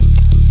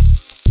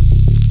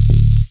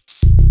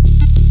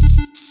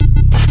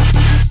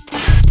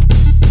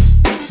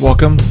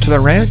Welcome to The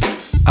Rant.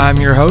 I'm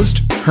your host,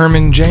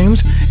 Herman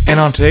James,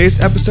 and on today's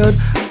episode,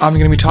 I'm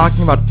going to be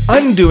talking about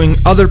undoing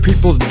other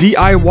people's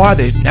DIY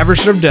they never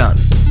should have done.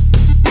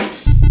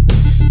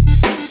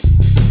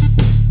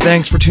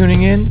 Thanks for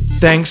tuning in.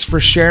 Thanks for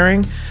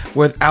sharing.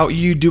 Without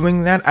you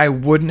doing that, I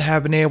wouldn't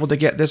have been able to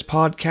get this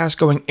podcast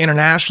going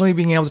internationally,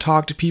 being able to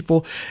talk to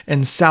people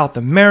in South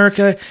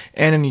America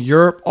and in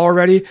Europe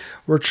already.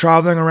 We're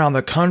traveling around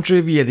the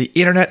country via the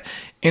internet,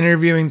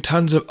 interviewing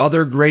tons of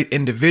other great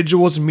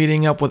individuals,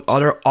 meeting up with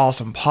other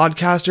awesome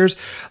podcasters.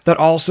 That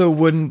also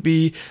wouldn't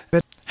be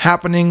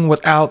happening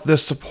without the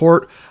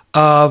support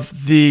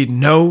of the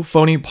No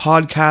Phony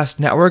Podcast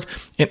Network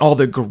and all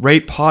the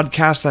great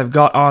podcasts I've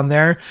got on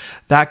there.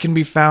 That can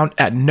be found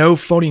at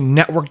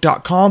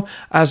nophonynetwork.com,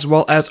 as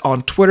well as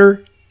on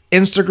Twitter,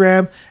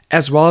 Instagram,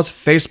 as well as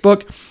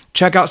Facebook.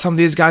 Check out some of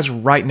these guys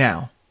right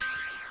now.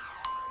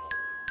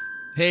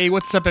 Hey,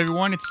 what's up,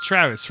 everyone? It's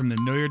Travis from the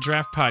Know Your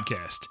Draft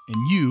podcast, and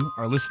you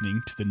are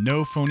listening to the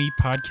No Phony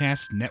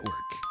Podcast Network.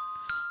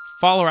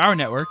 Follow our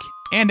network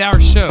and our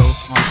show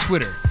on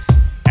Twitter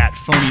at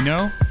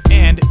PhonyKnow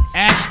and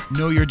at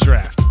Know Your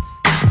Draft.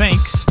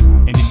 Thanks,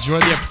 and enjoy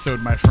the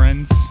episode, my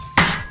friends.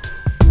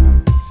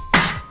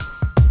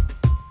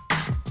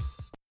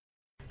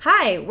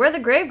 Hi, we're the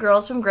Grave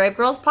Girls from Grave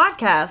Girls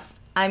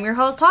Podcast. I'm your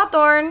host,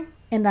 Hawthorne.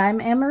 And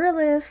I'm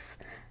Amaryllis.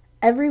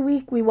 Every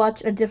week we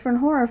watch a different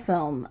horror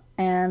film,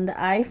 and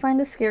I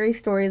find a scary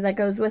story that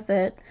goes with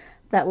it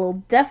that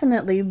will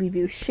definitely leave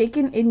you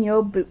shaking in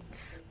your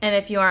boots. And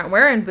if you aren't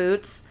wearing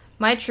boots,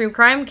 my true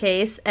crime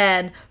case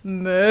and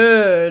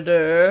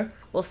murder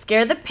will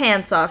scare the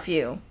pants off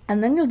you.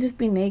 And then you'll just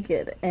be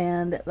naked,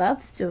 and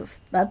that's just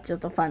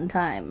a fun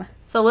time.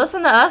 So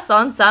listen to us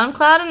on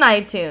SoundCloud and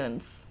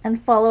iTunes. And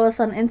follow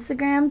us on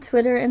Instagram,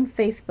 Twitter, and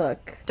Facebook.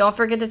 Don't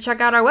forget to check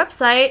out our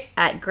website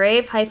at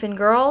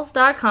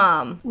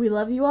grave-girls.com. We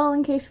love you all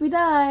in case we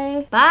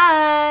die.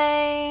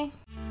 Bye!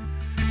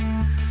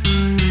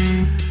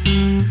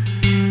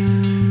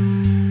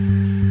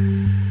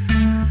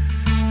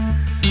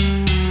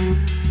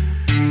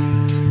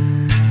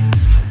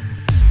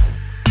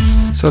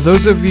 So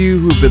those of you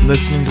who've been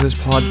listening to this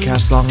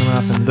podcast long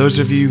enough, and those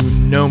of you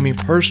who know me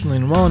personally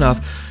and well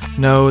enough,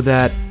 know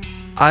that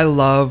I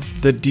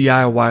love the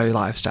DIY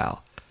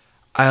lifestyle.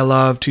 I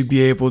love to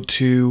be able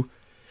to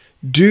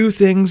do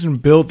things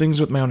and build things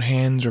with my own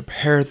hands,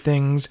 repair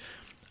things,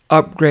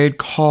 upgrade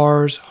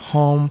cars,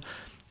 home,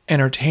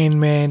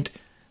 entertainment,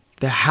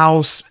 the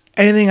house,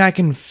 anything I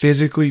can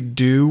physically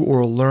do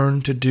or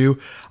learn to do.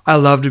 I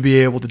love to be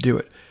able to do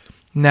it.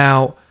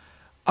 Now,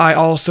 I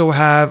also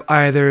have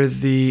either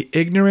the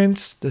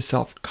ignorance, the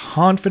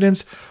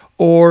self-confidence,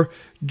 or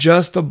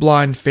just the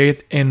blind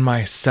faith in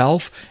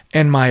myself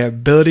and my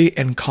ability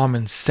and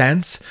common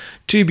sense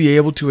to be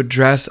able to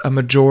address a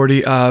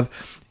majority of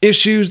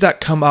issues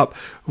that come up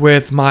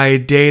with my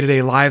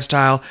day-to-day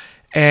lifestyle,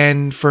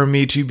 and for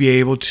me to be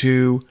able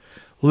to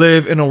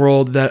live in a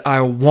world that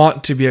I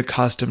want to be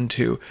accustomed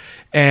to.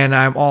 And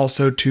I'm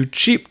also too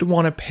cheap to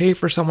want to pay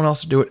for someone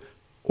else to do it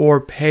or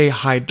pay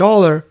high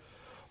dollar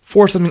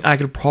for something I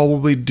could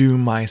probably do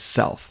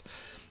myself.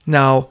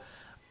 Now,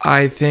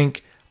 I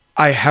think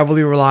I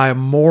heavily rely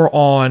more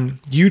on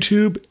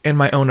YouTube and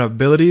my own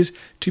abilities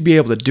to be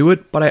able to do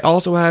it, but I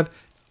also have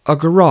a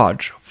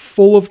garage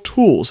full of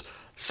tools.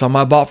 Some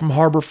I bought from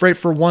Harbor Freight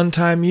for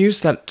one-time use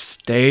that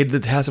stayed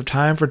the test of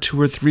time for 2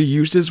 or 3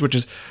 uses, which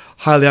is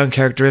highly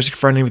uncharacteristic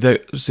for any of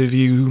those of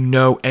you who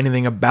know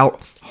anything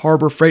about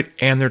Harbor Freight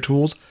and their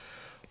tools.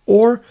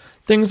 Or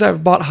things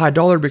I've bought high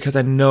dollar because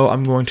I know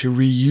I'm going to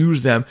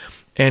reuse them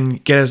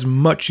and get as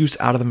much use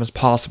out of them as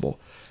possible.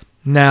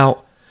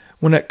 Now,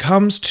 when it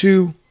comes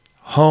to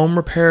home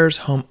repairs,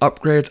 home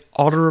upgrades,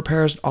 auto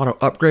repairs, auto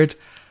upgrades,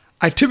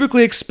 I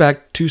typically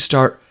expect to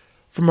start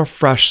from a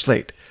fresh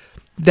slate.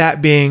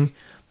 That being,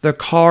 the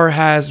car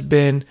has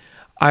been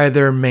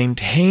either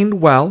maintained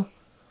well,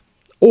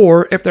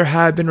 or if there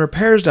have been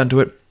repairs done to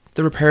it,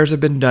 the repairs have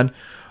been done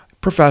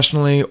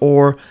professionally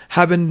or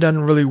have been done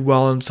really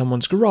well in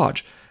someone's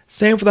garage.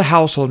 Same for the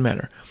household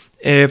matter.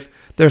 If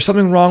there's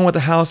something wrong with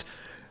the house,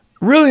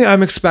 really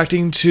I'm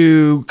expecting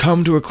to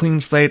come to a clean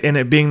slate and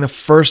it being the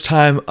first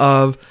time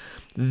of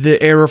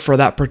the era for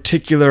that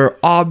particular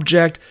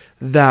object,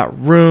 that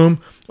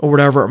room, or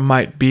whatever it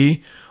might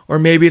be. Or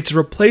maybe it's a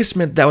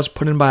replacement that was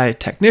put in by a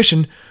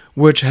technician,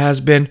 which has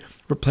been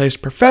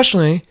replaced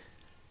professionally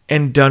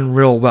and done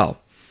real well.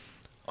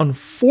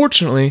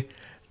 Unfortunately,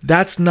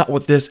 that's not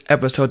what this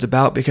episode's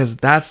about, because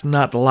that's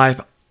not the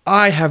life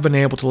I have been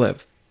able to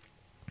live.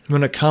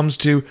 When it comes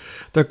to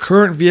the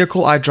current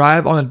vehicle I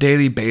drive on a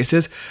daily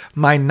basis,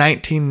 my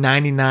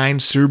 1999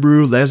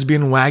 Subaru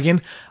Lesbian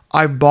wagon,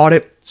 I bought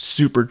it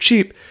super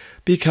cheap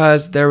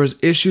because there was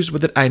issues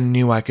with it I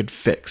knew I could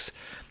fix.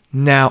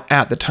 Now,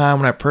 at the time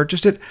when I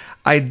purchased it,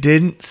 I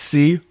didn't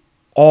see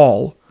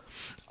all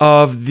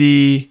of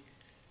the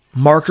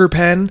marker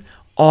pen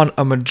on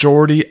a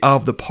majority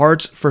of the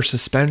parts for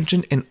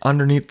suspension and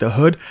underneath the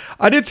hood.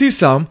 I did see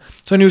some,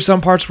 so I knew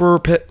some parts were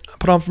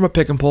put on from a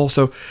pick and pull.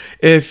 So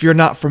if you're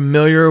not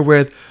familiar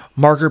with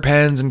marker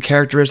pens and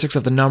characteristics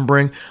of the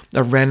numbering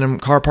of random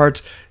car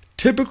parts,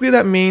 typically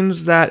that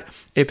means that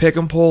a pick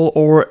and pull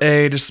or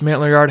a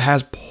dismantler yard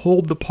has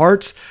pulled the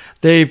parts,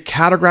 they've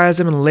categorized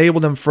them and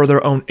labeled them for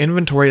their own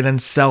inventory and then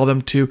sell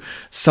them to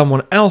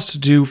someone else to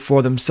do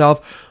for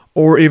themselves,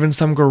 or even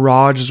some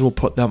garages will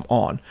put them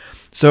on.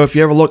 So if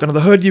you ever look under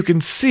the hood, you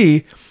can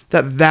see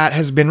that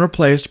has been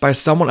replaced by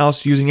someone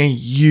else using a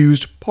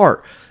used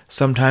part,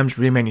 sometimes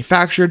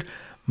remanufactured,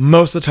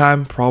 most of the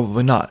time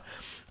probably not.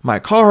 My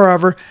car,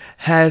 however,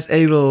 has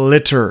a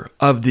litter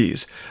of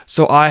these.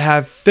 So I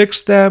have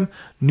fixed them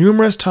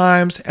numerous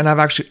times, and I've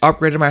actually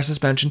upgraded my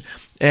suspension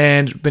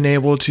and been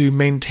able to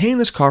maintain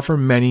this car for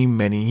many,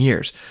 many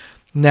years.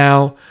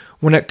 Now,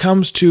 when it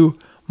comes to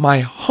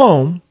my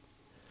home,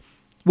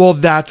 well,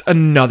 that's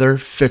another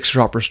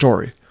fixer-upper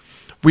story.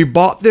 We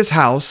bought this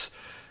house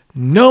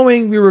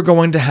knowing we were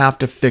going to have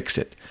to fix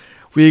it.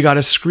 We got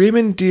a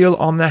screaming deal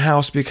on the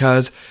house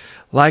because,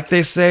 like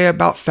they say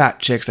about fat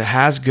chicks, it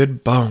has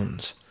good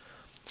bones.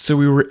 So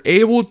we were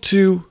able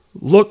to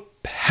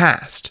look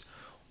past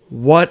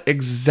what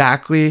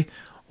exactly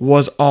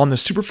was on the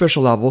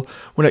superficial level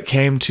when it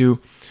came to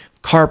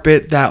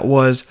carpet that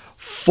was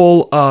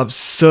full of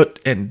soot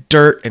and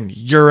dirt and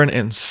urine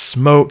and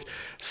smoke,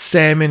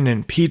 salmon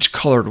and peach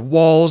colored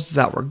walls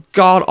that were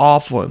god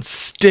awful and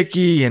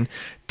sticky and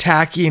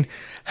tacky and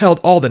held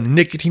all the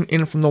nicotine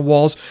in from the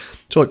walls,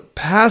 to look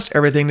past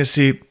everything to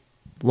see,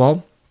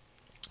 well,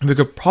 we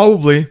could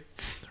probably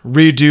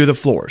redo the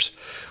floors.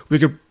 We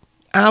could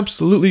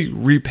absolutely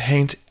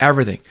repaint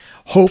everything,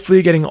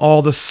 hopefully getting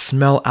all the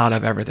smell out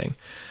of everything.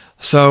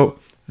 So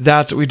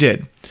that's what we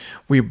did.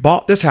 We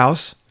bought this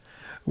house.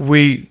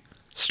 We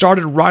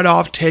started right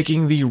off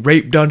taking the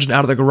rape dungeon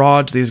out of the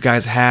garage these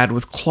guys had,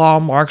 with claw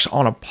marks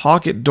on a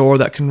pocket door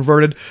that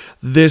converted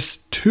this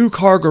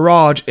 2-car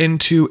garage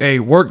into a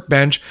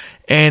workbench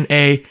and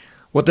a,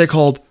 what they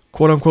called,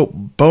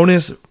 quote-unquote,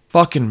 bonus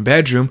fucking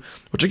bedroom,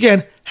 which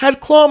again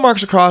had claw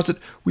marks across it.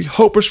 We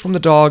hope it's from the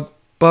dog,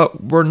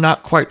 but we're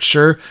not quite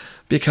sure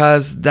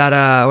because that,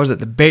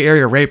 the Bay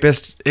Area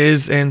rapist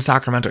is in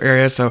Sacramento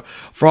area. So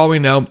for all we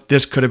know,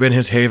 this could have been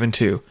his haven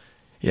too.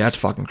 Yeah, it's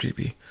fucking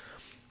creepy.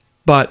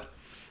 But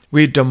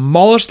we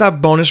demolished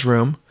that bonus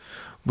room.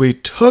 We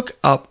took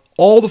up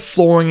all the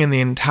flooring in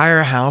the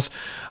entire house,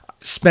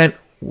 spent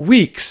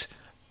weeks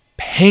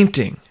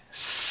painting,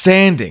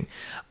 sanding.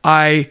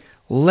 I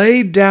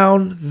laid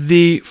down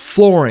the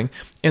flooring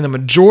in the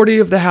majority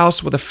of the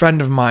house with a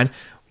friend of mine,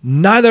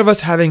 neither of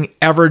us having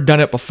ever done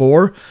it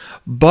before,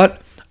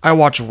 but I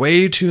watch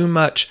way too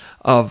much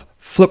of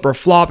Flip or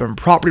Flop and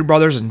Property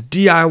Brothers and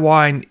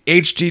DIY and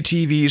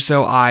HGTV,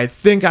 so I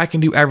think I can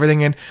do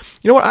everything. And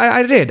you know what?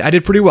 I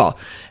did pretty well.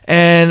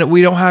 And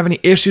we don't have any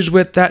issues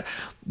with that.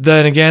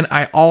 Then again,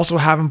 I also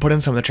haven't put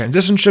in some of the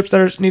transition strips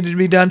that needed to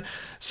be done.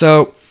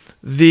 So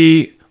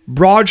the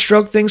broad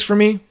stroke things for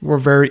me were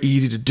very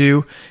easy to do.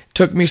 It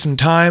took me some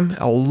time,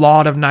 a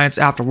lot of nights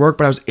after work,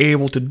 but I was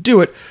able to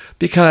do it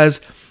because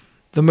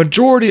the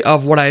majority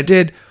of what I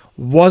did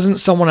wasn't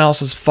someone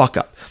else's fuck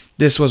up.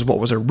 This was what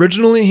was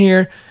originally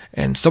here,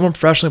 and someone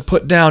professionally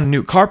put down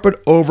new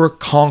carpet over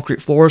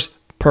concrete floors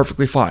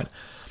perfectly fine.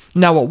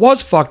 Now, what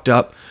was fucked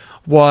up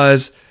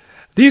was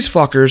these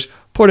fuckers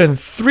put in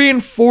 3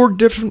 and 4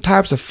 different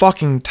types of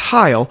fucking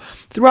tile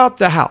throughout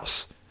the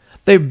house.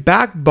 They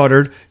back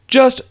buttered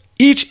just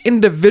each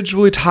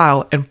individually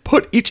tile and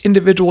put each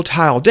individual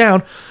tile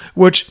down,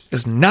 which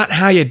is not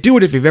how you do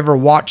it. If you've ever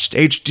watched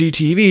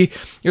HGTV,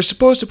 you're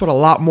supposed to put a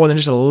lot more than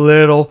just a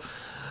little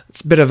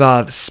bit of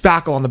a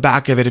spackle on the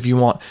back of it if you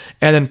want,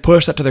 and then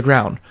push that to the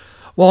ground.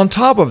 Well, on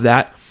top of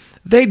that,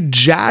 they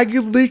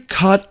jaggedly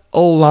cut a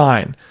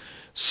line,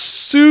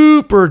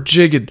 super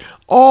jigged,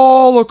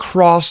 all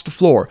across the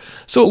floor.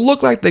 So it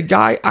looked like the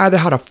guy either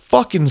had a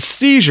fucking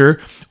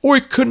seizure or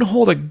he couldn't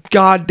hold a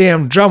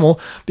goddamn Dremel,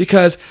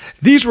 because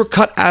these were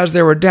cut as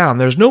they were down.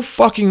 There's no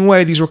fucking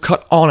way these were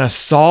cut on a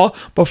saw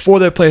before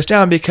they were placed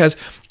down, because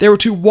they were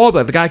too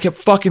wobbly. The guy kept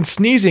fucking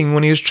sneezing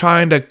when he was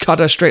trying to cut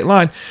a straight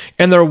line,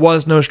 and there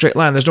was no straight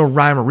line. There's no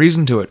rhyme or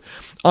reason to it.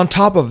 On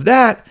top of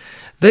that,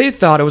 they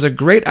thought it was a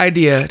great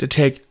idea to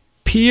take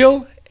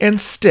peel and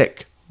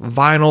stick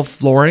vinyl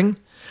flooring,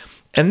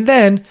 and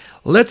then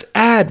let's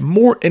add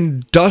more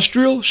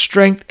industrial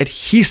strength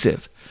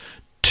adhesive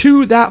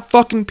to that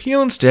fucking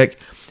peel and stick,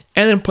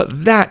 and then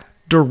put that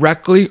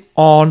directly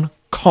on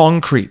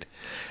concrete.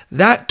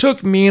 That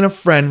took me and a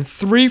friend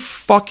 3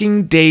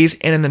 fucking days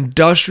and an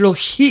industrial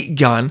heat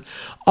gun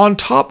on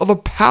top of a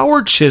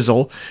power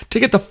chisel to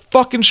get the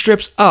fucking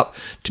strips up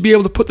to be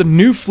able to put the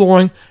new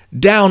flooring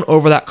down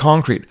over that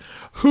concrete.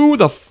 Who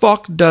the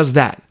fuck does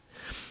that?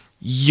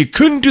 You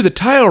couldn't do the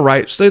tile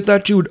right, so they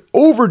thought you would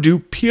overdo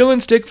peel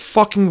and stick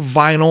fucking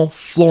vinyl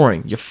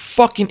flooring. You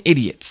fucking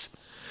idiots.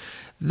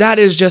 That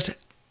is just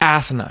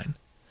asinine.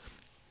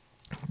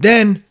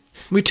 Then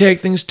we take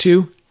things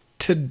to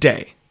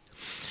today.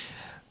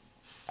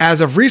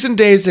 As of recent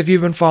days, if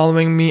you've been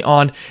following me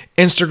on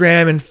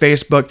Instagram and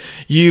Facebook,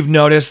 you've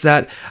noticed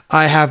that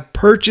I have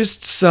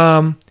purchased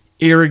some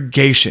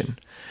irrigation.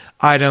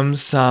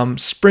 items, some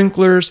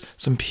sprinklers,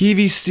 some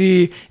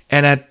PVC,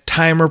 and a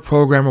timer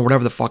program or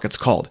whatever the fuck it's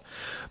called.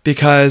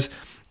 Because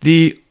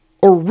the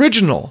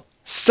original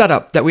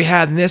setup that we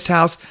had in this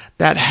house,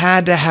 that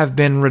had to have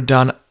been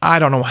redone I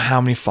don't know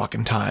how many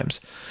fucking times.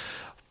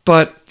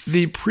 But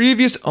the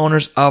previous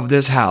owners of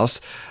this house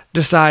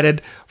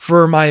decided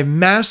for my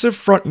massive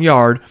front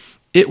yard,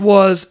 it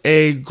was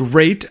a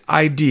great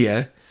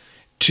idea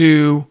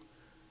to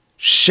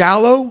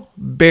shallow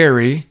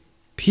bury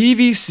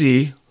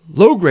PVC,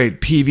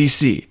 low-grade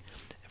PVC,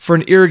 for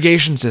an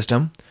irrigation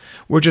system,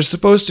 which is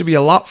supposed to be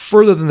a lot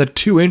further than the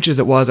 2 inches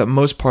it was at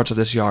most parts of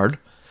this yard.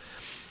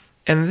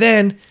 And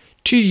then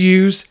to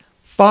use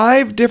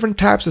 5 different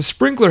types of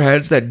sprinkler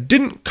heads that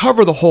didn't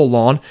cover the whole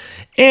lawn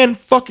and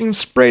fucking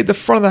sprayed the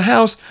front of the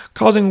house,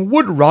 causing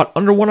wood rot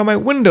under one of my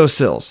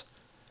windowsills.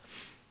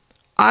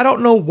 I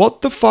don't know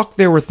what the fuck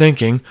they were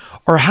thinking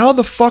or how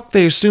the fuck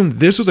they assumed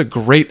this was a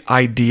great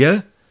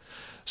idea.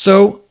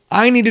 So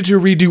I needed to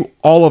redo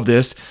all of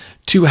this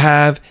to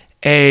have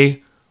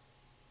a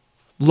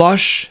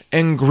lush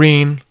and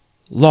green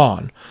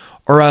lawn.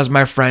 Or as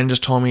my friend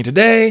just told me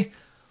today,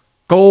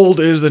 gold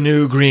is the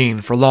new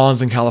green for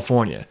lawns in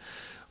California.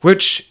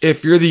 Which,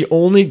 if you're the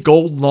only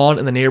gold lawn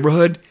in the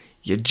neighborhood,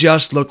 you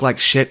just look like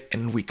shit,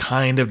 and we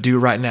kind of do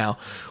right now.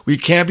 We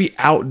can't be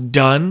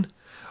outdone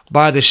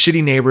by the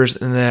shitty neighbors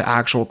in the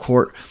actual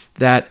court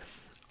that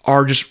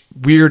are just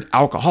weird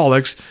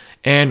alcoholics,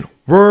 and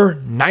we're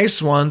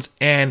nice ones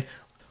and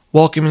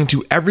welcoming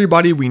to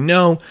everybody we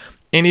know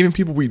and even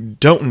people we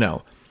don't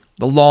know.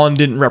 The lawn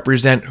didn't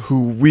represent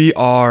who we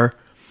are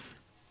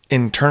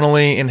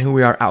internally and who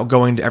we are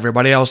outgoing to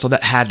everybody else, so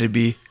that had to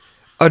be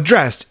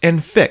addressed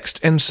and fixed.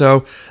 And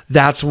so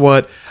that's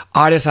what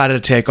I decided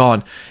to take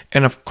on.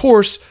 And of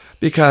course,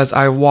 because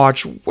I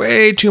watch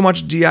way too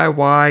much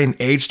DIY and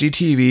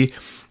HDTV,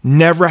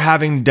 never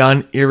having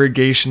done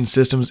irrigation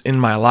systems in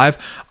my life,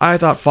 I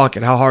thought, fuck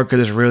it, how hard could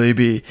this really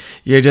be?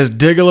 You just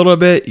dig a little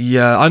bit,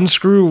 you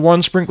unscrew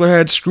one sprinkler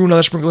head, screw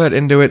another sprinkler head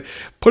into it,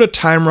 put a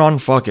timer on,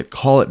 fuck it,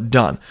 call it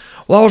done.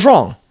 Well, I was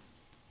wrong.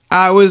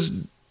 I was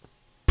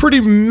pretty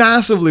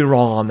massively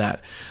wrong on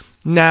that.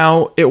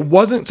 Now, it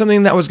wasn't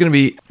something that was going to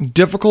be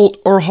difficult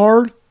or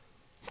hard,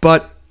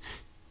 but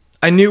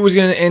I knew it was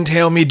going to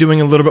entail me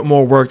doing a little bit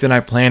more work than I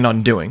planned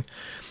on doing.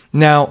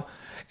 Now,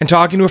 in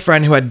talking to a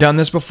friend who had done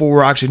this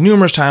before, actually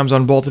numerous times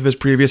on both of his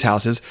previous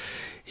houses,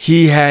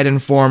 he had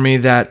informed me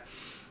that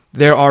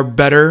there are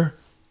better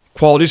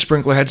quality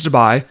sprinkler heads to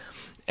buy,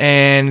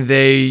 and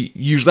they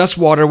use less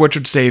water, which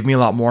would save me a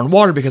lot more on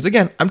water because,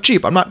 again, I'm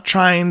cheap. I'm not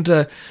trying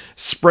to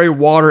spray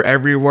water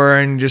everywhere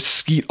and just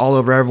skeet all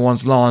over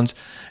everyone's lawns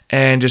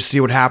and just see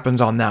what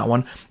happens on that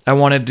one. I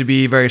wanted to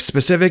be very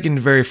specific and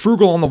very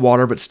frugal on the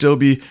water, but still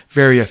be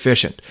very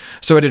efficient.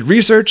 So I did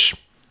research.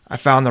 I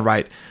found the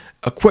right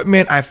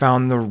equipment. I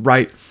found the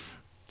right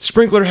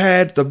sprinkler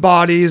head, the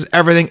bodies,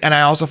 everything. And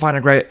I also find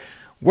a great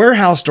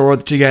warehouse store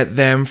to get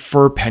them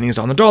for pennies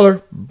on the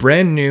dollar,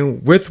 brand new,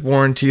 with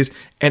warranties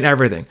and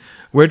everything.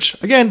 Which,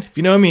 again, if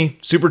you know me,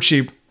 super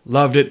cheap,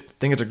 loved it,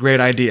 think it's a great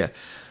idea.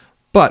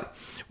 But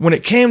when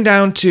it came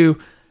down to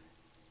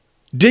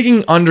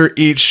digging under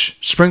each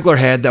sprinkler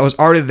head that was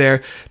already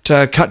there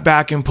to cut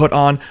back and put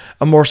on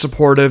a more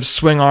supportive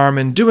swing arm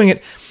and doing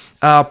it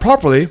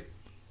properly,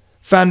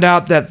 found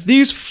out that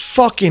these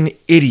fucking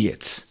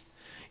idiots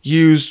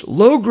used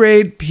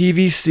low-grade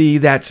PVC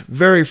that's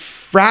very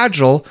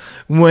fragile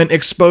when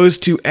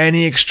exposed to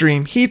any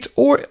extreme heat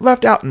or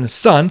left out in the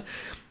sun.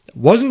 It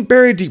wasn't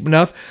buried deep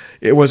enough.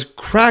 It was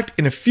cracked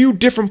in a few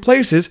different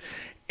places,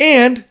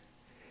 and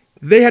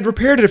they had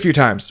repaired it a few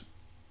times.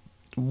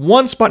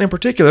 One spot in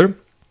particular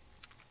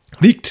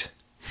leaked.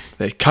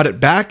 They cut it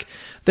back.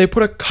 They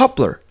put a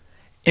coupler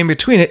in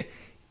between it.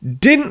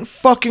 Didn't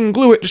fucking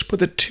glue it. Just put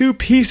the 2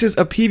 pieces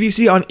of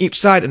PVC on each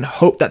side and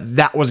hope that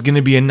that was going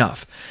to be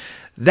enough.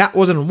 That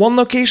was in one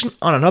location.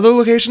 On another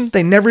location,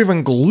 they never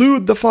even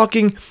glued the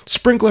fucking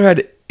sprinkler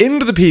head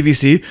into the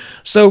PVC.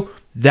 So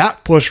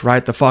that pushed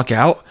right the fuck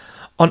out.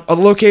 On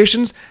other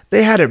locations,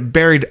 they had it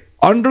buried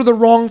under the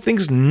wrong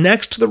things,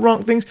 next to the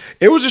wrong things.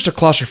 It was just a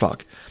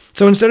clusterfuck.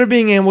 So instead of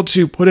being able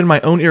to put in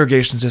my own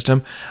irrigation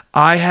system,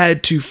 I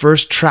had to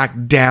first track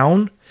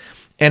down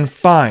and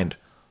find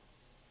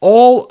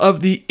all of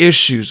the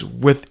issues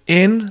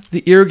within the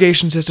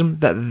irrigation system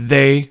that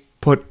they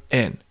put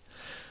in.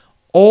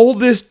 All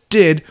this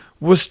did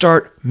was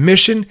start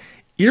mission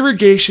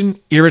irrigation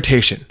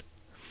irritation.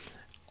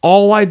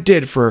 All I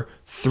did for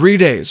 3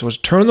 days was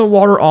turn the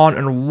water on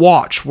and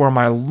watch where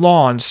my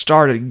lawn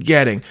started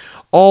getting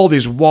all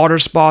these water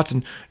spots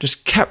and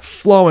just kept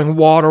flowing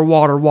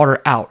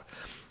water out.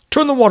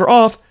 Turn the water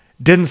off,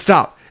 didn't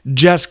stop,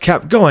 just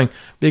kept going,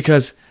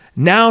 because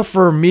now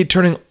for me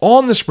turning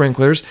on the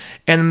sprinklers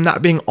and them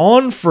not being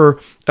on for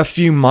a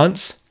few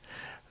months,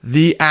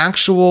 the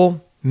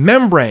actual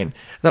membrane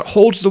that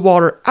holds the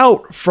water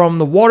out from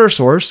the water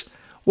source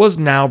was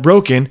now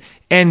broken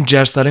and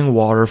just letting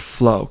water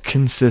flow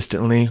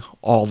consistently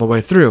all the way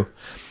through.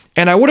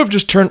 And I would have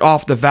just turned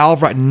off the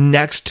valve right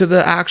next to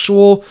the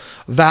actual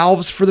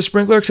valves for the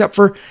sprinkler, except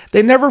for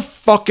they never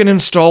fucking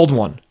installed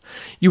one.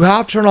 You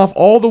have to turn off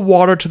all the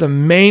water to the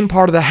main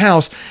part of the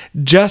house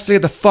just to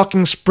get the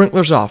fucking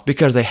sprinklers off,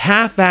 because they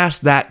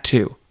half-assed that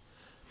too.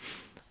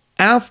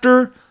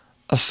 After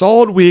a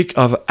solid week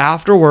of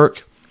after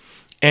work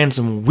and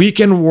some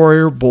weekend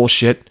warrior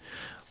bullshit,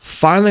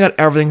 finally got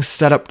everything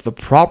set up the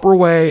proper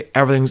way,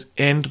 everything's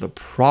into the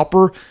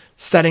proper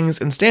settings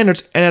and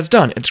standards, and it's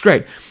done. It's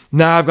great.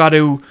 Now I've got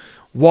to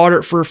water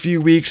it for a few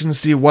weeks and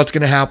see what's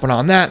going to happen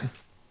on that.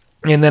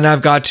 And then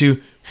I've got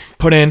to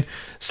put in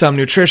some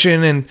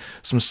nutrition and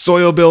some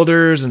soil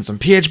builders and some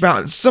pH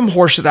balance, some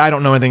horseshit that I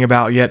don't know anything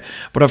about yet.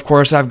 But of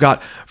course, I've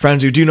got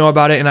friends who do know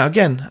about it. And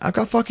again, I've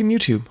got fucking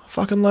YouTube. I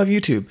fucking love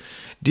YouTube.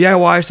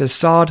 DIY says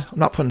sod. I'm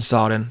not putting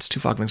sod in. It's too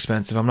fucking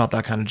expensive. I'm not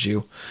that kind of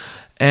Jew.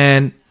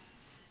 And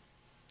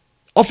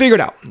I'll figure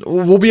it out.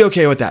 We'll be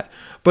okay with that.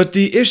 But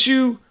the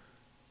issue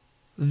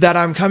that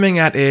I'm coming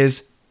at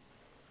is,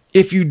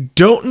 if you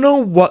don't know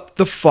what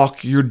the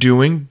fuck you're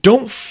doing,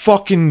 don't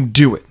fucking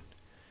do it.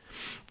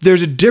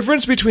 There's a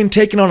difference between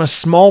taking on a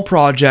small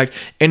project,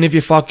 and if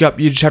you fuck up,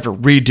 you just have to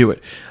redo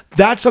it.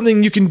 That's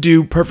something you can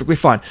do perfectly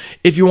fine.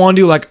 If you want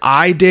to do like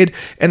I did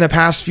in the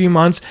past few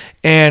months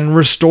and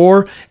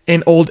restore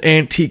an old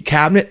antique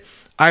cabinet,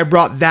 I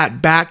brought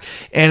that back,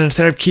 and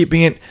instead of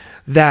keeping it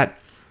that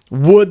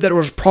wood that it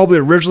was probably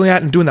originally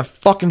at and doing the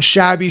fucking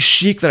shabby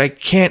chic that I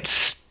can't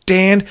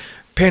stand,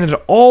 painted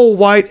it all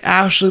white,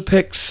 actually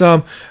picked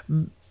some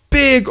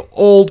big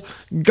old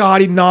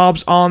gaudy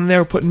knobs on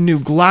there, putting new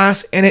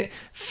glass in it.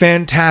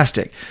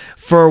 Fantastic.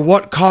 For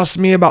what cost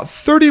me about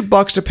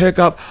 $30 to pick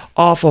up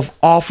off of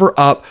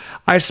OfferUp,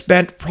 I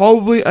spent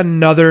probably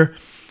another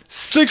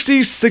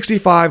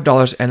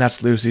 $65, and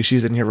that's Lucy.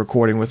 She's in here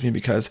recording with me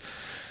because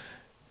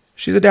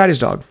she's a daddy's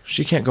dog.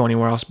 She can't go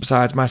anywhere else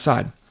besides my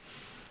side.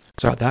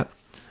 Sorry about that.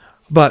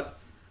 But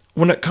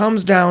when it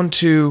comes down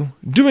to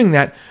doing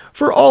that,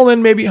 for all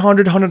in maybe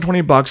 $100,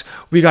 $120,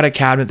 we got a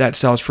cabinet that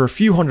sells for a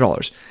few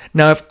 $100s.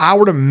 Now, if I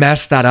were to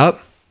mess that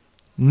up,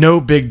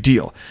 no big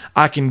deal.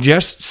 I can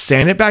just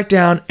sand it back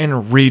down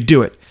and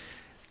redo it.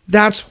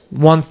 That's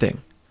one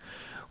thing.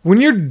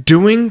 When you're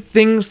doing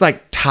things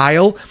like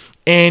tile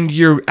and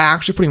you're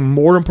actually putting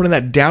mortar and putting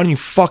that down and you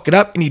fuck it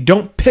up and you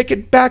don't pick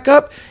it back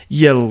up,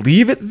 you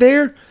leave it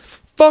there,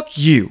 fuck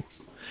you.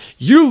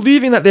 You're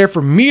leaving that there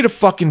for me to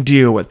fucking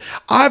deal with.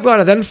 I've got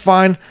to then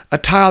find a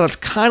tile that's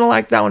kind of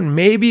like that one,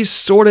 maybe,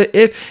 sort of,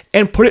 if,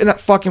 and put it in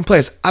that fucking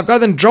place. I've got to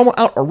then Dremel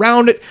out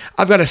around it.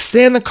 I've got to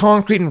sand the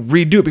concrete and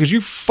redo it because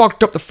you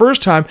fucked up the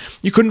first time.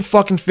 You couldn't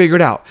fucking figure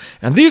it out.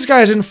 And these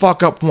guys didn't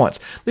fuck up once.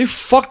 They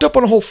fucked up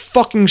on a whole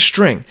fucking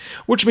string,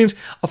 which means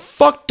a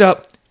fucked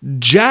up,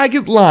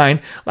 jagged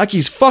line, like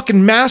he's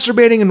fucking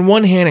masturbating in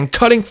one hand and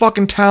cutting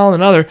fucking tile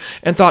in another,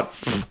 and thought,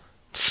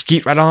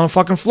 skeet right on the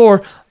fucking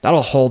floor.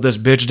 That'll hold this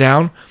bitch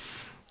down.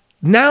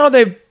 Now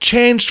they've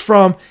changed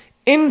from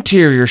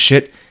interior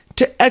shit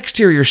to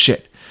exterior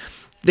shit.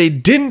 They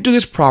didn't do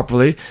this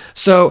properly,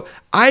 so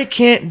I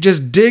can't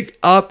just dig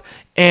up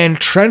and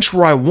trench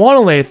where I want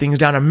to lay things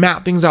down and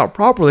map things out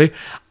properly.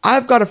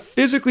 I've got to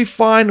physically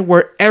find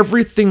where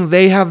everything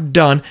they have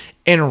done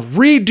and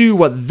redo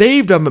what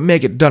they've done but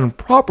make it done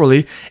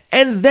properly,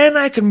 and then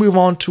I can move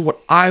on to what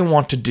I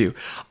want to do.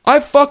 I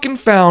fucking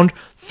found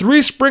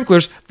 3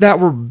 sprinklers that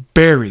were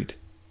buried.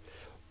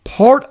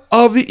 Part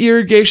of the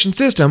irrigation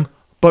system,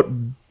 but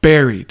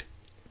buried.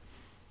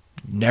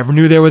 Never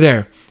knew they were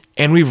there.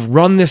 And we've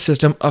run this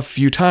system a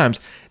few times.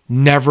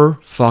 Never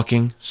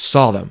fucking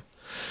saw them.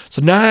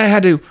 So now I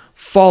had to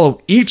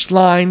follow each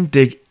line,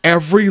 dig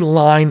every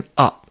line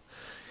up,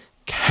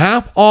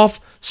 cap off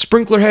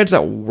sprinkler heads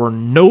that were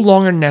no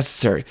longer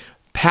necessary,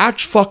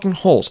 patch fucking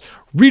holes,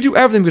 redo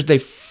everything because they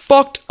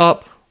fucked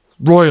up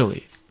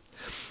royally.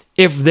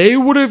 If they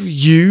would have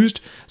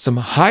used some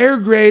higher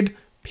grade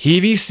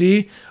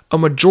PVC, a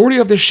majority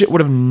of this shit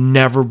would have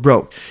never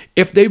broke.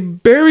 If they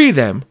bury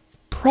them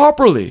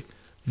properly,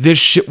 this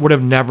shit would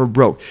have never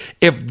broke.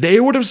 If they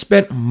would have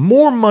spent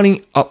more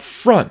money up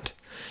front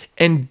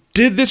and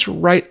did this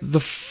right the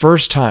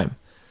first time,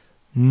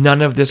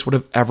 none of this would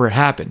have ever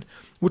happened.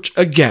 Which,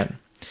 again,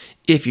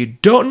 if you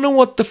don't know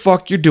what the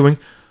fuck you're doing,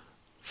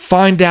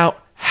 find out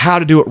how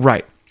to do it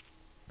right.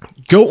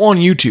 Go on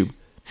YouTube.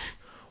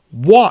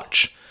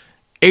 Watch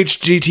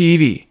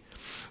HGTV.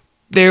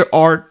 There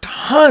are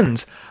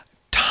tons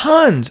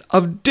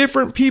of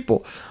different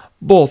people,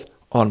 both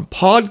on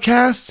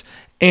podcasts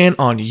and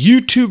on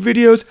YouTube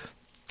videos,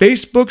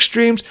 Facebook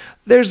streams.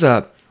 There's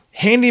a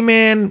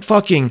handyman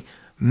fucking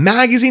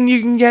magazine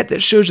you can get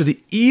that shows you the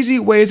easy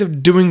ways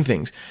of doing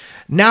things.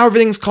 Now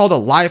everything's called a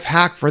life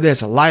hack for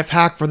this, a life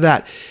hack for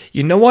that.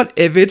 You know what?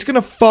 If it's going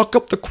to fuck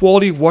up the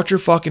quality of what you're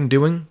fucking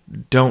doing,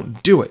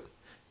 don't do it.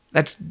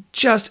 That's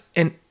just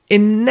an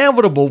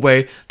inevitable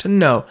way to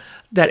know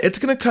that it's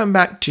going to come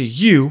back to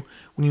you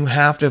when you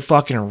have to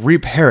fucking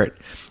repair it.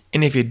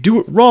 And if you do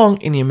it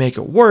wrong and you make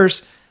it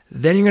worse,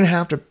 then you're going to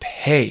have to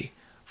pay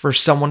for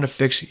someone to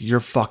fix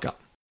your fuck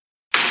up.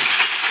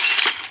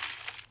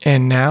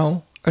 And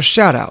now, a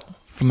shout out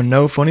from a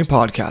No Phony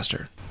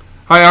Podcaster.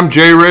 Hi, I'm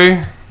J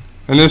Ray,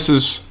 and this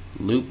is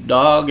Loop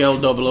Dog,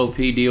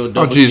 LOOPDOGG.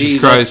 Oh, Jesus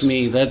Christ. That's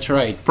me, that's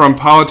right. from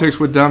Politics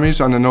with Dummies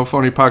on the No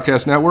Phony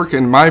Podcast Network.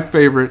 And my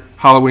favorite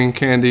Halloween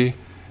candy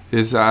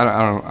is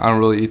I don't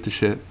really eat the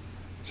shit,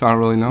 so I don't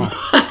really know.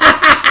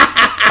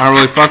 I don't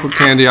really fuck with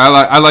candy.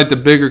 I like the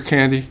bigger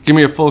candy. Give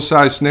me a full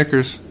size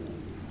Snickers.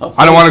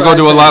 I don't want to go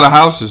to a lot of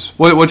houses.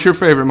 What's your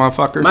favorite,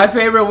 motherfucker? My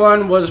favorite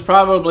one was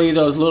probably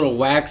those little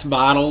wax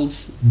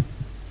bottles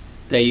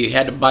that you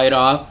had to bite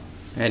off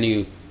and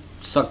you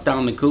suck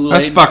down the Kool-Aid.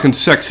 That's fucking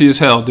sexy as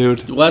hell,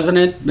 dude. Wasn't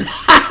it?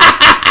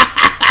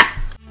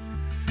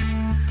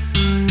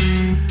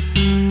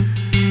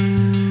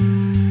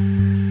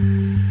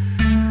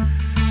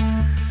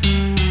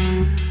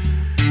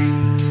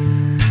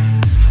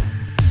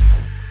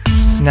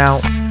 Now,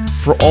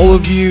 for all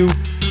of you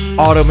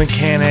auto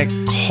mechanic,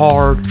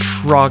 car,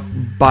 truck,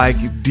 bike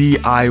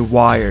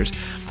DIYers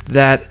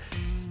that,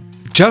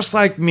 just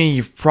like me,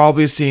 you've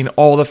probably seen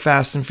all the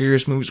Fast and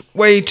Furious movies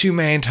way too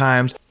many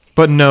times,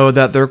 but know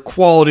that they're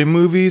quality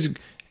movies,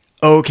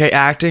 okay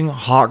acting,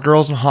 hot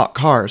girls, and hot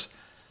cars.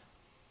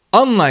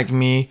 Unlike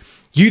me,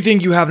 you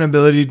think you have an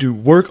ability to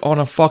work on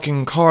a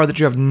fucking car that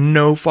you have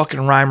no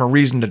fucking rhyme or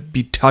reason to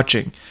be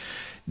touching.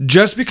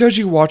 Just because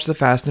you watch the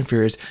Fast and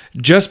Furious,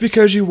 just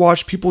because you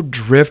watch people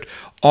drift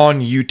on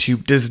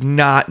YouTube does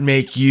not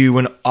make you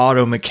an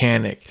auto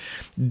mechanic.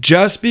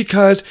 Just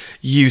because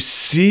you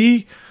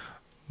see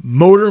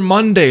Motor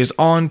Mondays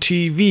on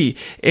TV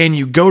and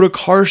you go to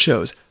car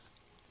shows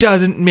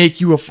doesn't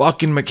make you a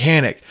fucking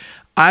mechanic.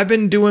 I've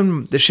been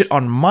doing the shit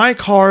on my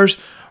cars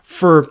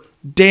for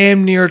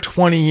damn near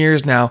 20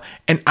 years now,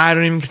 and I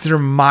don't even consider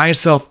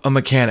myself a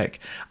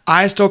mechanic.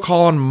 I still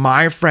call on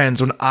my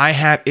friends when I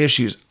have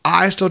issues.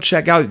 I still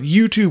check out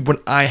YouTube when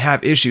I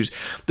have issues.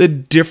 The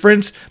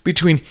difference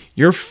between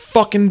your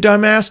fucking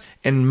dumbass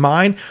and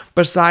mine,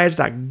 besides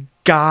that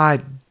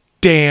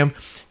goddamn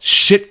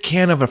shit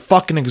can of a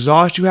fucking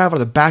exhaust you have on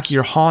the back of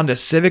your Honda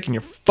Civic and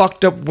your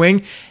fucked up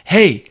wing,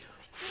 hey,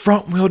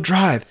 front wheel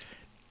drive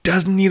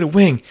doesn't need a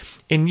wing.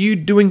 And you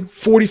doing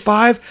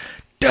 45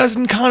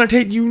 doesn't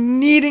connotate you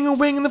needing a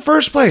wing in the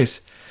first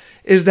place.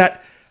 Is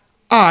that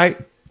I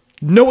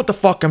know what the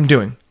fuck I'm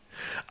doing.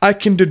 I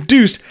can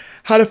deduce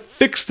how to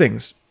fix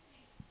things.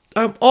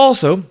 I'm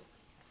also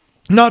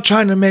not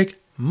trying to make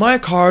my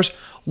cars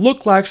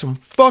look like some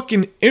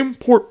fucking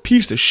import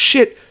piece of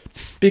shit,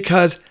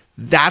 because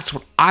that's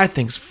what I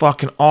think's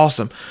fucking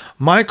awesome.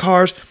 My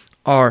cars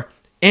are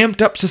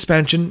amped up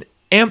suspension,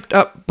 amped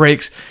up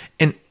brakes,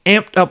 and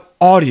amped up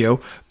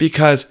audio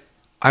because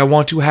I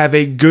want to have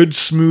a good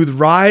smooth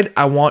ride.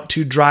 I want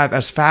to drive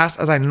as fast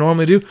as I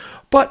normally do,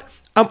 but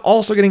I'm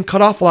also getting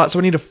cut off a lot, so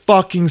I need to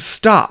fucking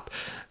stop.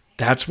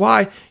 That's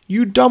why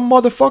you dumb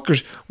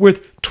motherfuckers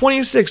with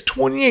 26,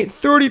 28,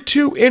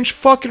 32-inch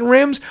fucking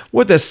rims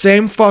with the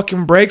same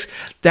fucking brakes,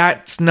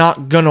 that's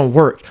not gonna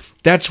work.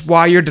 That's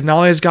why your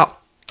Denali's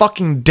got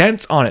fucking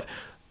dents on it.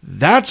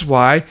 That's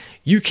why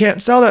you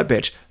can't sell that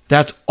bitch.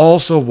 That's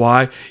also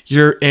why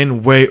you're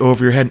in way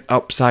over your head and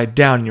upside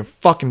down in your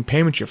fucking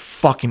payments, you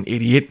fucking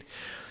idiot.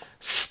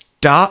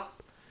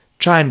 Stop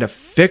trying to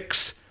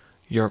fix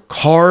your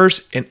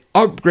cars and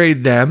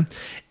upgrade them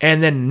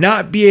and then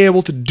not be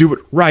able to do it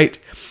right,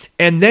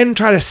 and then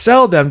try to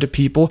sell them to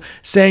people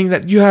saying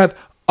that you have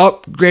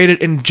upgraded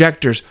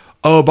injectors.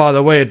 Oh, by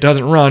the way, it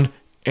doesn't run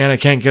and I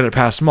can't get it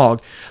past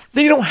smog.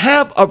 Then you don't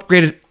have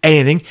upgraded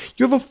anything.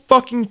 You have a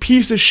fucking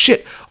piece of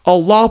shit, a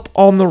lop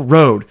on the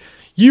road.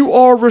 You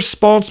are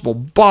responsible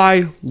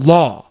by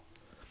law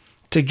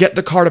to get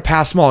the car to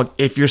pass smog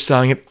if you're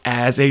selling it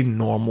as a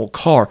normal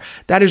car.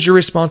 That is your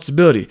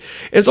responsibility.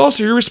 It's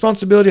also your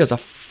responsibility as a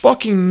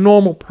fucking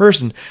normal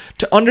person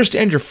to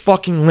understand your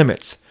fucking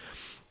limits.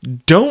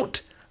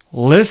 Don't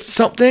list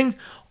something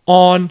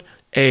on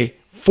a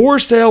for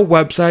sale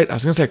website. I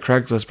was going to say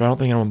Craigslist, but I don't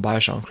think anyone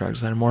buys shit on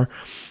Craigslist anymore.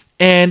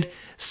 And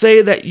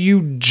say that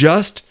you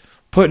just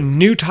put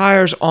new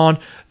tires on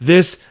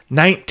this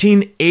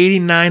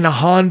 1989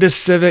 Honda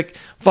Civic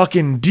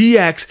fucking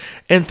DX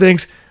and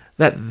thinks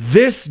that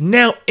this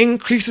now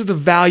increases the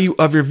value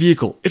of your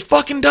vehicle. It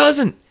fucking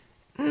doesn't.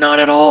 Not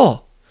at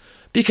all.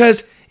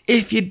 Because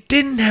if you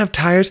didn't have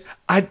tires,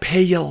 I'd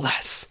pay you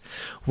less.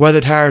 Whether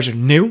tires are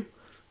new,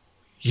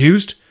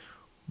 used,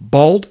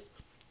 bald,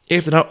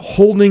 if they're not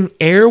holding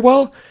air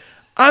well,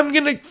 I'm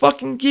gonna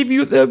fucking give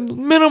you the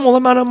minimal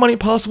amount of money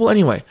possible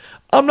anyway.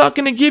 I'm not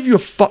gonna give you a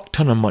fuck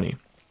ton of money.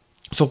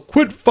 So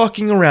quit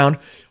fucking around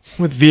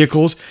with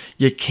vehicles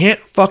you can't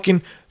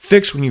fucking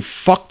fix when you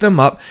fuck them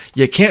up.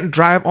 You can't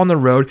drive on the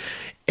road,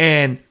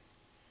 and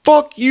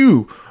fuck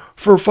you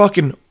for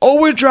fucking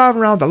always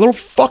driving around with that little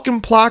fucking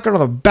placard on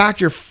the back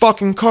of your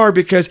fucking car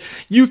because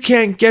you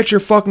can't get your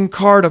fucking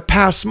car to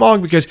pass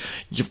smog because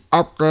you've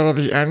upgraded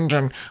the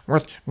engine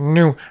with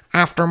new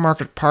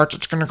aftermarket parts.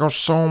 It's gonna go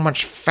so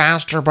much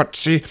faster, but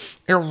see,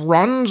 it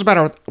runs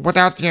better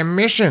without the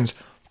emissions.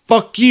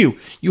 Fuck you.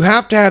 You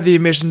have to have the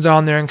emissions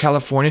on there in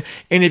California,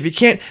 and if you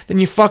can't, then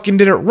you fucking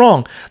did it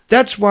wrong.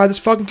 That's why there's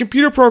fucking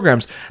computer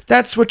programs.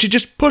 That's what you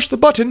just push the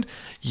button.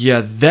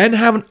 You then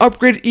have an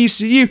upgraded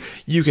ECU.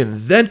 You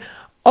can then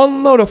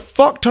unload a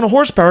fuck ton of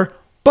horsepower,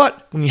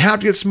 but when you have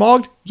to get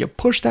smogged, you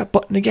push that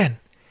button again.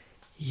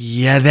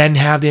 You then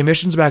have the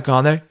emissions back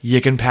on there.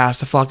 You can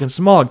pass the fucking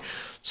smog.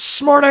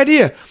 Smart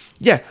idea.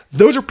 Yeah,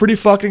 those are pretty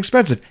fucking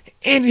expensive.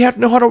 And you have to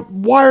know how to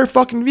wire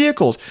fucking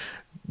vehicles.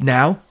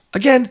 Now,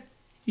 again,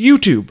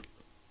 YouTube.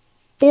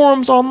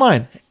 Forums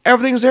online.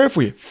 Everything's there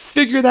for you.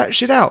 Figure that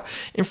shit out.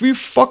 And for you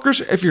fuckers,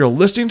 if you're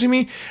listening to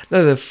me,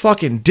 that are the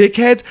fucking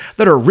dickheads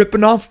that are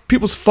ripping off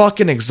people's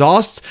fucking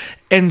exhausts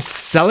and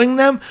selling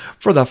them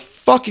for the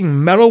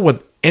fucking metal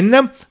within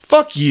them,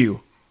 fuck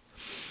you.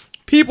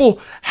 People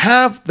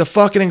have the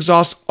fucking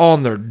exhausts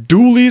on their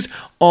dualies,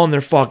 on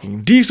their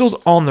fucking diesels,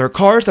 on their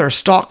cars that are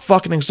stock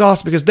fucking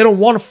exhausts because they don't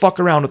want to fuck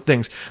around with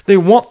things. They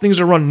want things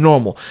to run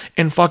normal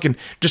and fucking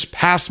just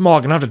pass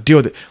smog and not have to deal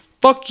with it.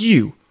 Fuck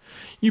you.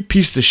 You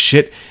piece of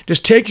shit.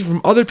 Just take it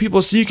from other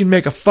people so you can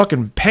make a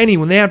fucking penny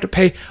when they have to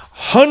pay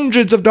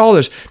hundreds of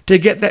dollars to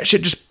get that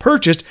shit just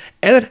purchased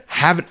and then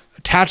have it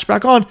attached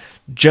back on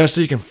just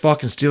so you can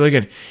fucking steal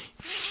again.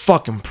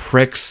 Fucking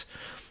pricks.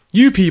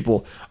 You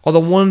people are the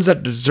ones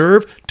that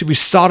deserve to be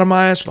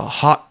sodomized with a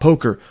hot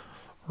poker.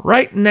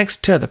 Right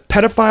next to the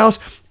pedophiles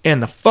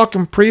and the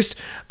fucking priests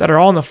that are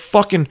on the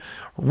fucking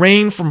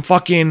rain from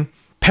fucking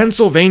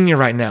Pennsylvania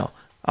right now.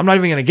 I'm not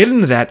even going to get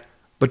into that,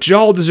 but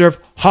y'all deserve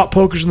hot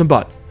pokers in the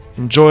butt.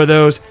 Enjoy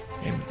those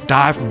and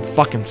die from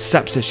fucking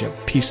sepsis, you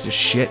piece of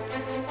shit.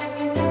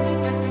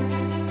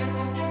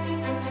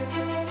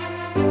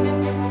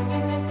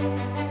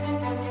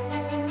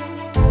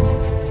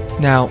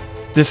 Now,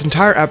 this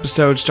entire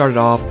episode started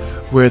off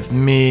with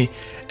me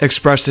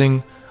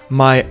expressing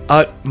my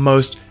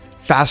utmost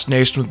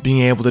fascination with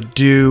being able to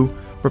do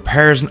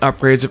repairs and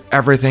upgrades of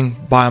everything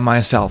by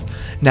myself.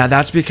 Now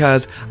that's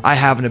because I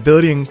have an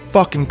ability and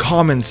fucking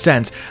common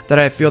sense that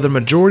I feel the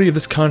majority of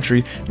this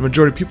country, the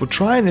majority of people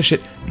trying this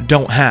shit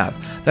don't have.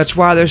 That's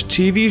why there's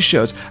TV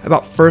shows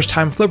about first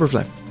time flippers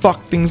that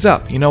fuck things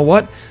up. You know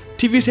what?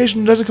 TV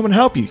station doesn't come and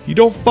help you. You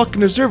don't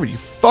fucking deserve it. You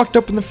fucked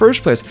up in the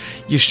first place.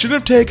 You should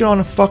have taken on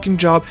a fucking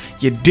job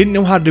you didn't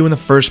know how to do in the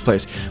first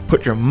place.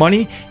 Put your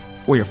money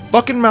where your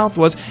fucking mouth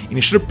was, and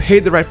you should have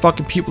paid the right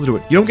fucking people to do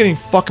it. You don't get any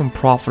fucking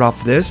profit off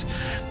of this.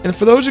 And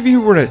for those of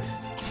you who were to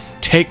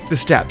take the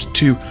steps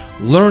to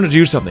learn to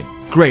do something,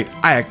 great.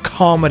 I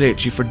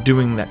accommodate you for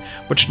doing that.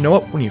 But you know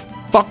what? When you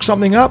fuck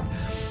something up,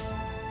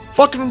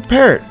 fucking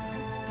repair it.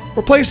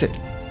 Replace it.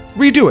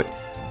 Redo it.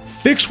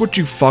 Fix what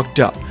you fucked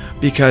up,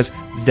 because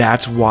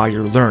that's why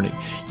you're learning.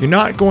 You're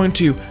not going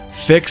to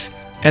fix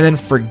and then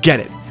forget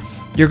it.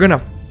 You're going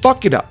to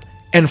fuck it up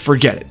and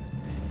forget it.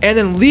 And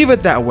then leave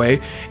it that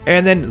way,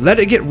 and then let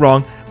it get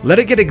wrong, let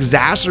it get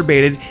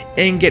exacerbated,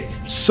 and get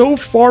so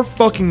far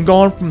fucking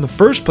gone from the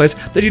first place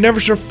that you never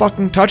should have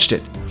fucking touched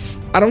it.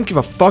 I don't give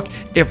a fuck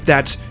if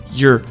that's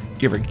your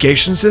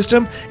irrigation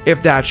system,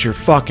 if that's your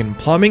fucking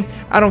plumbing.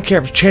 I don't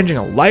care if it's changing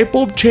a light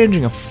bulb,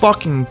 changing a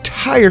fucking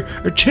tire,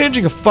 or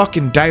changing a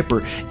fucking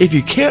diaper. If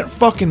you can't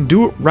fucking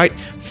do it right,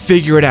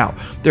 figure it out.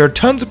 There are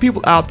tons of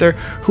people out there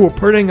who are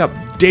putting up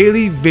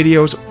daily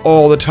videos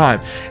all the time.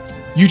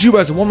 YouTube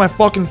has one of my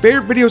fucking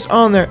favorite videos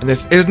on there, and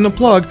this isn't a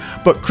plug,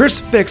 but Chris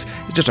Fix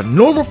is just a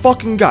normal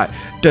fucking guy,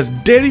 does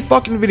daily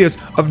fucking videos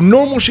of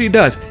normal shit he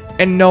does,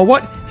 and you know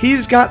what?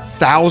 He's got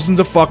thousands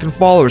of fucking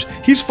followers.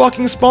 He's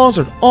fucking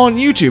sponsored on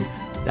YouTube.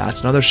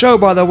 That's another show,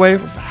 by the way,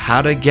 of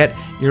how to get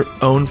your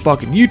own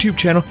fucking YouTube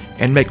channel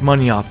and make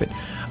money off it.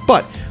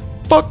 But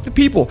fuck the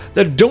people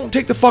that don't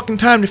take the fucking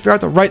time to figure out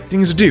the right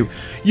things to do.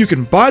 You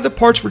can buy the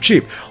parts for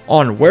cheap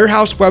on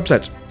warehouse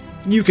websites.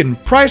 You can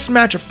price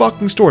match at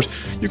fucking stores.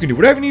 You can do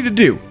whatever you need to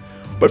do.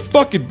 But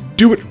fucking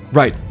do it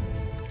right.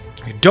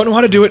 If you don't know how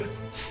to do it,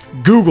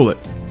 Google it.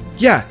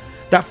 Yeah,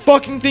 that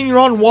fucking thing you're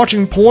on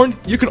watching porn,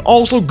 you can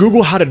also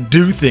Google how to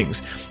do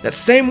things. That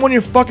same one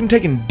you're fucking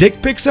taking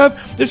dick pics of,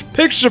 there's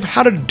pictures of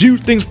how to do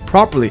things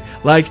properly.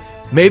 Like,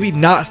 maybe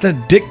not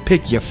send a dick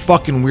pic, you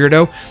fucking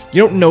weirdo.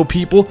 You don't know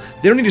people.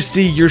 They don't need to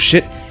see your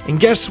shit. And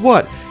guess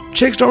what?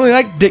 Chicks don't really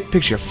like dick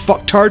pics, you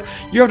fucktard.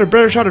 You have a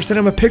better shot of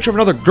sending them a picture of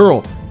another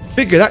girl.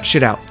 Figure that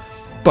shit out.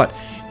 But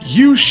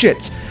you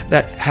shits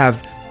that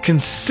have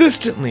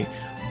consistently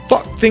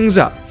fucked things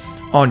up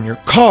on your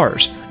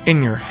cars,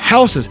 in your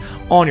houses,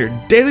 on your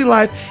daily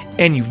life,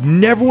 and you've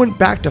never went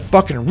back to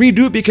fucking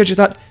redo it because you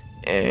thought,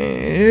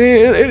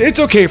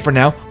 it's okay for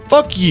now.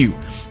 Fuck you.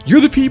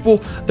 You're the people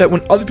that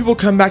when other people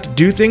come back to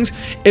do things,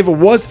 if it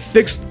was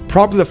fixed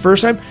properly the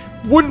first time,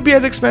 wouldn't be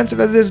as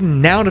expensive as it is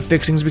now to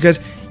fix things because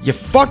you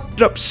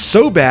fucked it up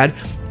so bad.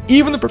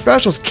 Even the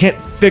professionals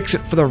can't fix it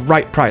for the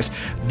right price.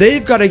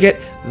 They've got to get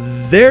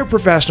their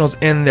professionals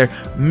and their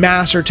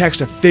master techs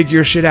to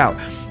figure shit out.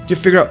 To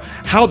figure out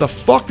how the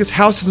fuck this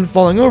house isn't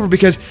falling over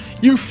because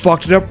you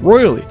fucked it up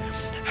royally.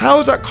 How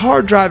is that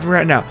car driving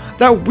right now?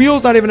 That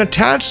wheel's not even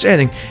attached to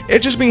anything.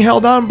 It's just being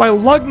held on by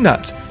lug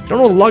nuts. You don't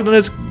know what a lug nut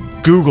is?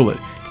 Google it.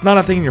 It's not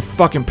a thing in your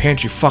fucking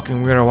pants, you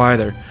fucking weirdo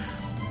either.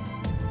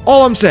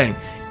 All I'm saying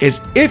is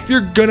if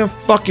you're gonna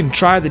fucking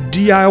try the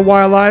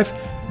DIY life,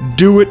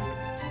 do it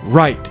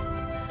right.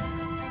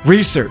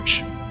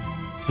 Research.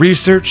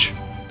 Research.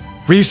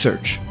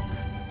 Research.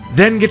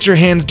 Then get your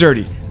hands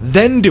dirty.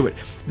 Then do it.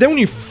 Then when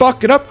you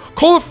fuck it up,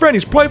 call a friend.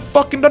 He's probably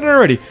fucking done it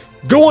already.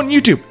 Go on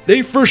YouTube.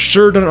 They for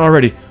sure done it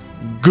already.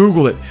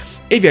 Google it.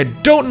 If you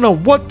don't know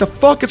what the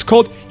fuck it's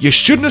called, you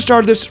shouldn't have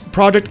started this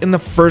project in the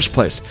first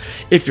place.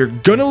 If you're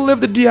gonna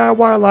live the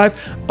DIY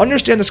life,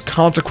 understand there's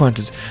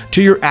consequences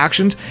to your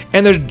actions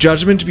and there's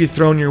judgment to be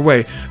thrown your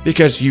way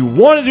because you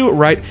want to do it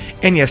right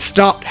and you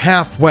stopped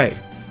halfway.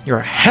 You're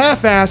a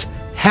half-ass,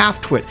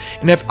 half-twit.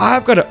 And if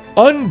I've got to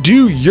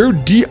undo your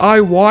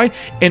DIY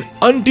and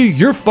undo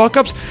your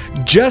fuck-ups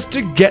just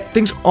to get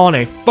things on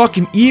a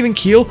fucking even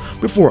keel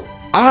before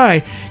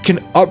I can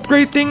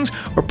upgrade things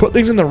or put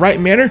things in the right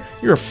manner,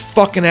 you're a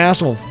fucking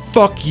asshole.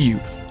 Fuck you.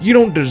 You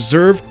don't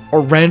deserve a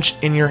wrench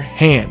in your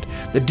hand.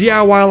 The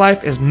DIY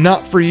life is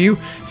not for you.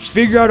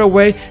 Figure out a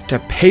way to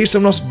pay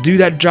someone else to do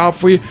that job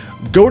for you.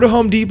 Go to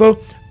Home Depot,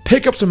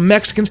 pick up some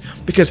Mexicans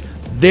because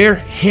they're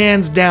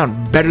hands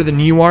down better than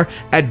you are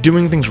at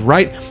doing things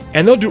right,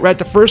 and they'll do it right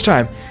the first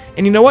time.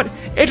 And you know what?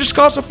 It just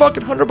costs a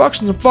fucking $100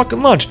 and some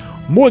fucking lunch.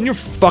 More than your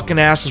fucking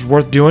ass is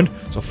worth doing,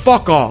 so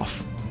fuck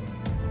off.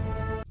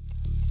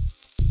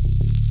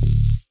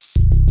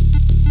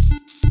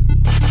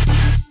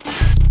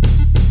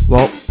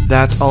 Well,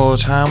 that's all the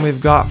time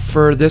we've got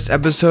for this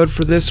episode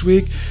for this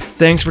week.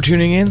 Thanks for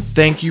tuning in.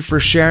 Thank you for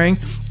sharing.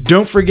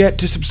 Don't forget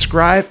to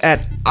subscribe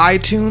at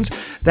iTunes.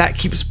 That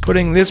keeps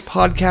putting this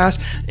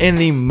podcast in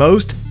the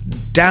most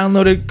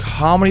downloaded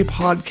comedy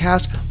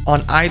podcast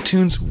on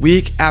iTunes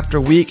week after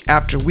week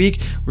after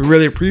week. We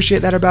really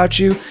appreciate that about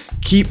you.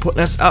 Keep putting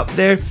us up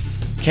there.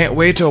 Can't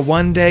wait till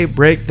one day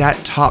break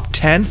that top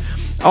 10.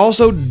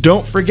 Also,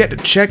 don't forget to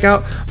check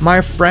out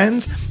my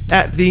friends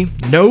at the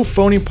No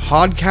Phony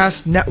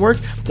Podcast Network.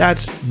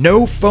 That's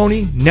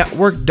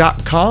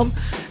nophonynetwork.com.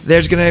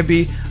 There's going to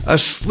be a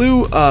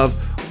slew of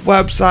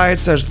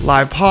websites. There's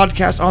live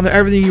podcasts on there.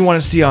 Everything you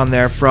want to see on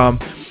there, from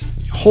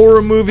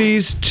horror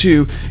movies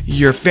to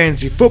your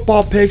fantasy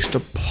football picks to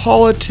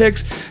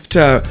politics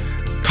to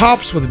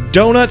cops with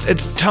donuts.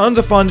 It's tons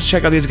of fun to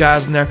check out these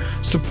guys in there.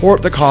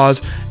 Support the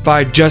cause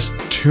by just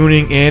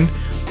tuning in.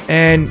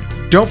 And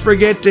don't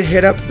forget to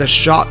hit up the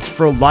Shots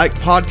for Like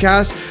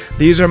podcast.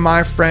 These are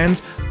my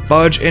friends,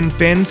 Budge and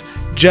Finns,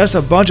 just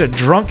a bunch of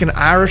drunken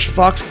Irish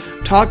fucks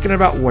talking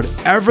about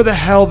whatever the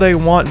hell they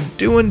want,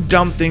 doing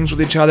dumb things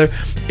with each other.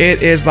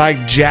 It is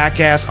like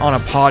Jackass on a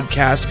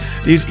podcast.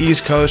 These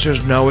East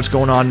Coasters know what's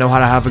going on, know how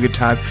to have a good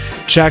time.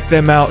 Check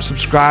them out,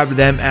 subscribe to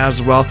them as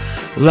well.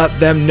 Let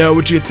them know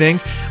what you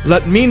think.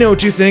 Let me know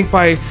what you think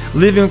by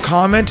leaving a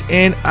comment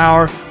in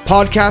our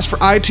podcast for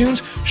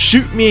iTunes.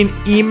 Shoot me an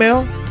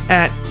email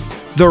at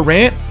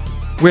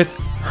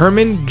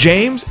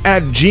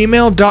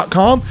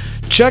therantwithhermanjames@gmail.com.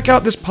 Check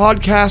out this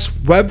podcast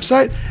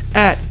website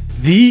at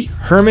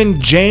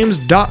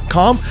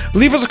thehermanjames.com.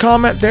 Leave us a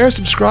comment there,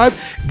 subscribe,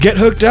 get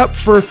hooked up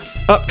for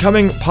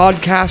upcoming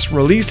podcast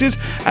releases,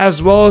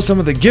 as well as some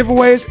of the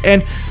giveaways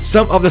and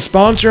some of the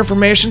sponsor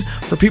information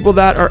for people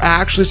that are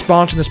actually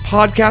sponsoring this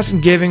podcast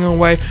and giving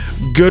away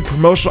good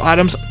promotional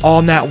items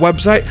on that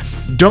website.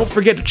 Don't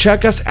forget to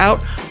check us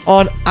out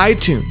on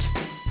iTunes,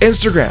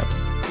 Instagram,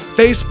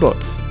 Facebook.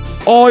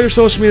 All your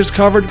social media is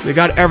covered. We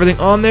got everything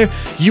on there.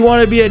 You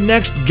want to be a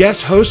next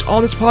guest host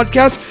on this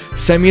podcast?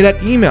 Send me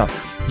that email.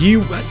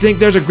 You think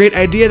there's a great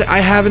idea that I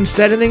haven't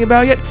said anything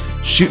about yet?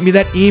 Shoot me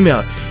that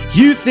email.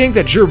 You think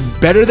that you're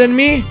better than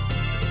me?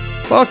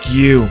 Fuck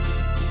you.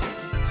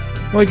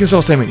 Well, you can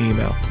still send me an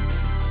email.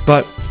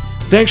 But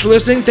thanks for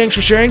listening. Thanks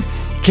for sharing.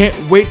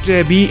 Can't wait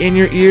to be in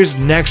your ears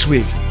next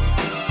week.